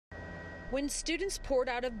When students poured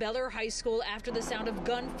out of Bellaire High School after the sound of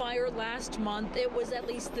gunfire last month, it was at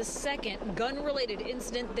least the second gun-related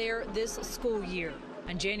incident there this school year.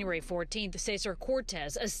 On January 14th, Cesar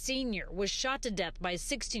Cortez, a senior, was shot to death by a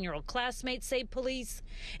 16-year-old classmate, say police.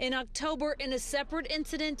 In October, in a separate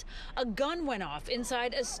incident, a gun went off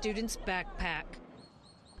inside a student's backpack.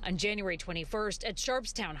 On January 21st, at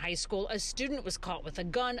Sharpstown High School, a student was caught with a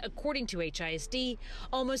gun, according to HISD.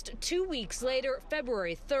 Almost 2 weeks later,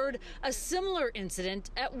 February 3rd, a similar incident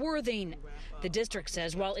at Worthing. The district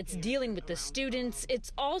says while it's dealing with the students,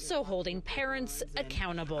 it's also holding parents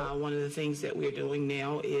accountable. One of the things that we're doing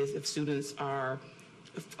now is if students are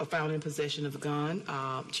found in possession of a gun,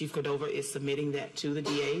 Chief Cordova is submitting that to the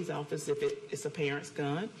DA's office if it's a parent's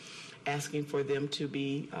gun, asking for them to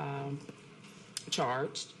be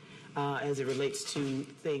charged as it relates to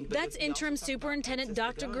things. That's Interim Superintendent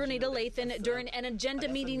Dr. Grenita Lathan during an agenda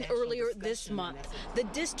meeting earlier this month. The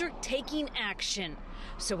district taking action.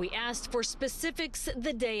 So we asked for specifics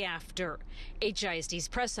the day after. HISD's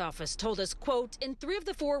press office told us, quote, in 3 of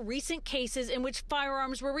the 4 recent cases in which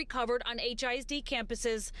firearms were recovered on HISD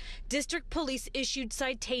campuses, district police issued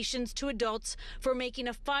citations to adults for making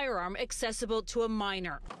a firearm accessible to a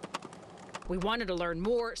minor. We wanted to learn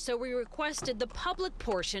more, so we requested the public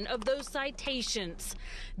portion of those citations.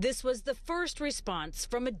 This was the first response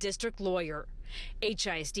from a district lawyer.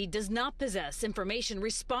 HISD does not possess information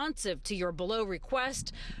responsive to your below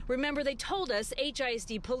request. Remember, they told us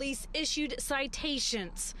HISD police issued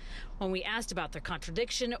citations. When we asked about their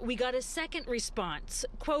contradiction, we got a second response.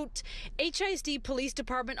 Quote, HISD Police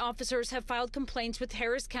Department officers have filed complaints with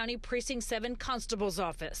Harris County Precinct 7 Constable's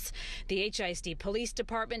Office. The HISD Police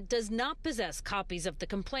Department does not possess copies of the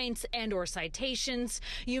complaints and/or citations.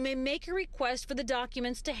 You may make a request for the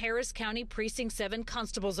documents to Harris County Precinct 7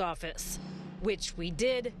 Constable's Office. Which we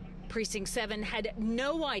did. Precinct 7 had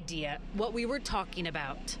no idea what we were talking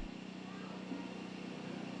about.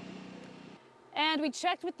 And we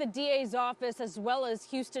checked with the DA's office as well as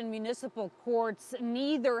Houston municipal courts.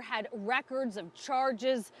 Neither had records of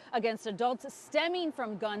charges against adults stemming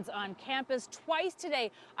from guns on campus. Twice today,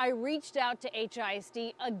 I reached out to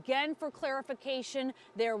HISD again for clarification.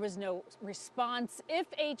 There was no response. If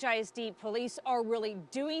HISD police are really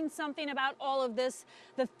doing something about all of this,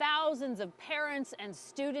 the thousands of parents and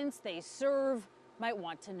students they serve might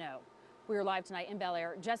want to know. We're live tonight in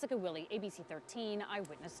Bellaire. Jessica Willey, ABC 13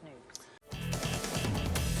 Eyewitness News.